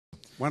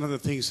One of the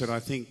things that I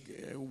think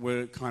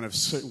were kind of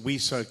we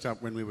soaked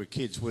up when we were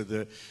kids were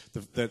the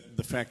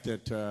fact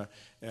that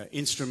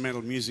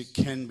instrumental music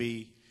can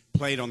be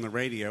played on the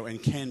radio and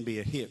can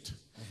be a hit.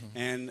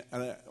 And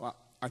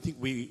I think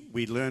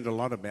we learned a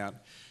lot about,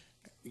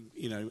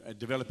 you know,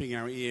 developing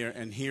our ear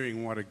and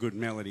hearing what a good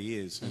melody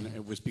is. And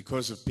it was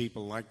because of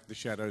people like the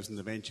Shadows and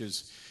the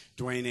Ventures,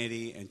 Dwayne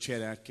Eddy and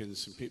Chet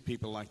Atkins, and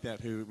people like that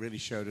who really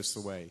showed us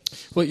the way.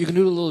 Well, you can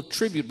do a little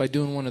tribute by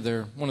doing one of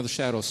the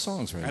Shadows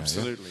songs right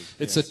Absolutely. now.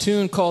 Yeah? It's a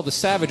tune called The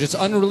Savage. It's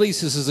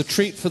unreleased. This is a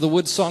treat for the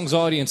Woodsongs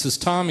audience. It's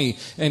Tommy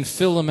and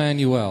Phil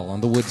Emmanuel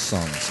on the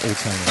Woodsongs. Old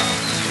Time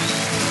Radio.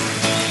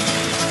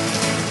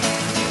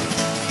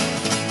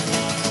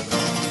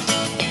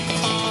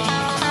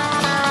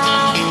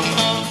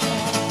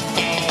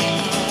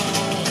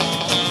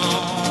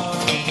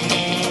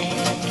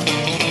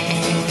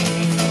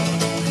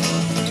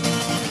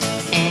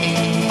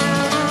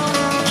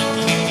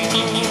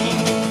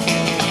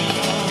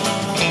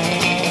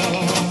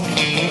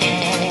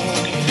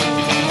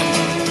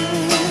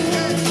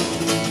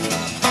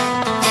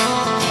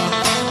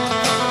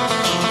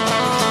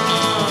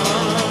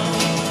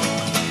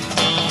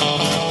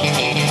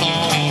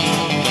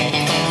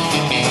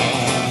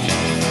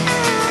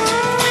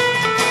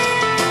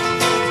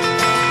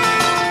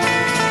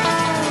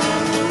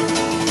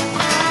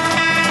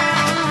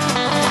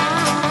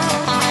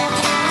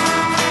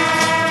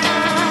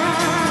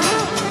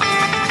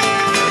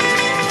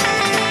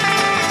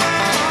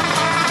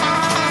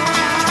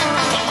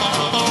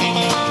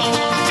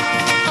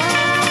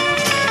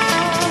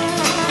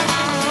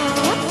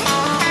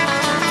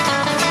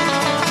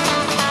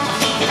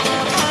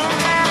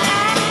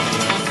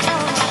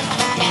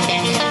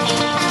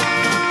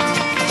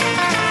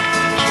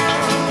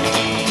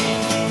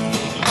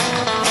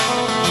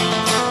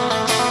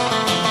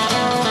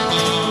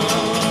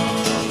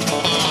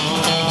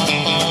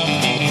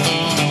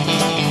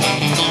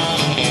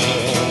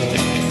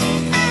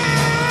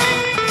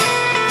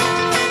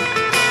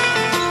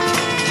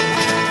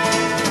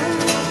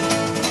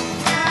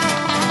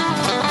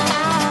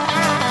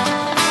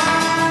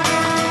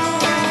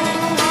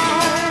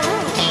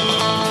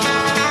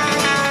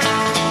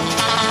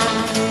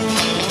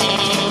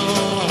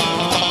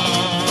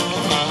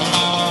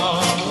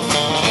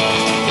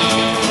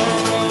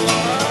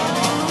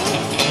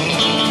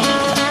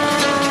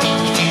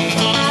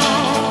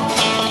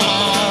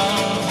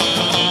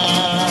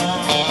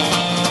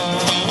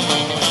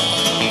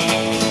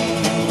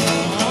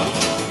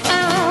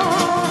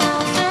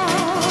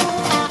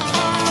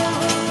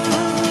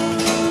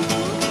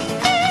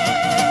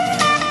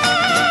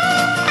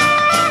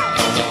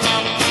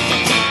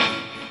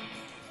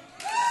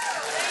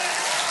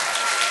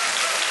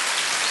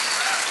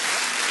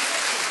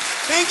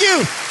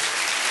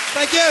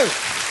 Thank you.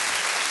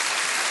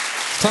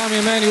 Tommy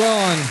Emmanuel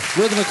on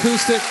rhythm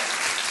acoustic,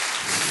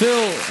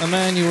 Phil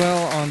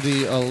Emmanuel on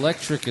the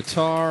electric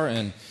guitar,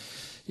 and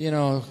you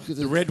know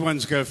the red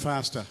ones go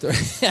faster.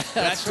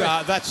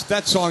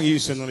 That song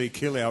used to nearly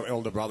kill our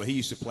elder brother. He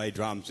used to play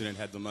drums and it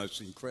had the most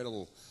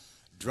incredible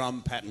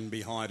drum pattern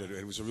behind it.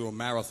 It was a real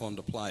marathon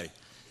to play.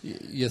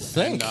 You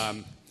think?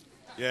 And,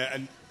 yeah.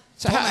 And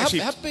so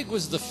how big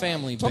was the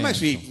family Tom band?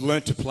 actually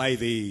learnt to play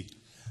the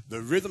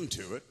rhythm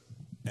to it,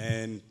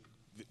 and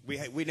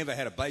we never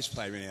had a bass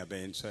player in our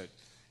band, so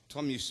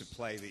Tom used to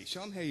play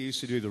show him how you used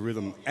to do the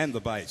rhythm and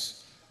the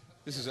bass.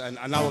 This is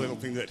another little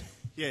thing that...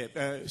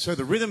 Yeah, so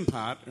the rhythm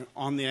part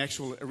on the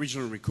actual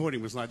original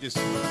recording was like this.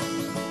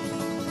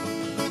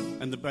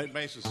 And the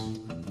bass was...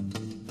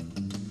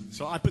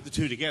 So I put the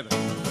two together.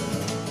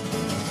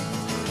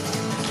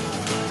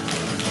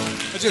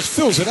 It just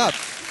fills it up.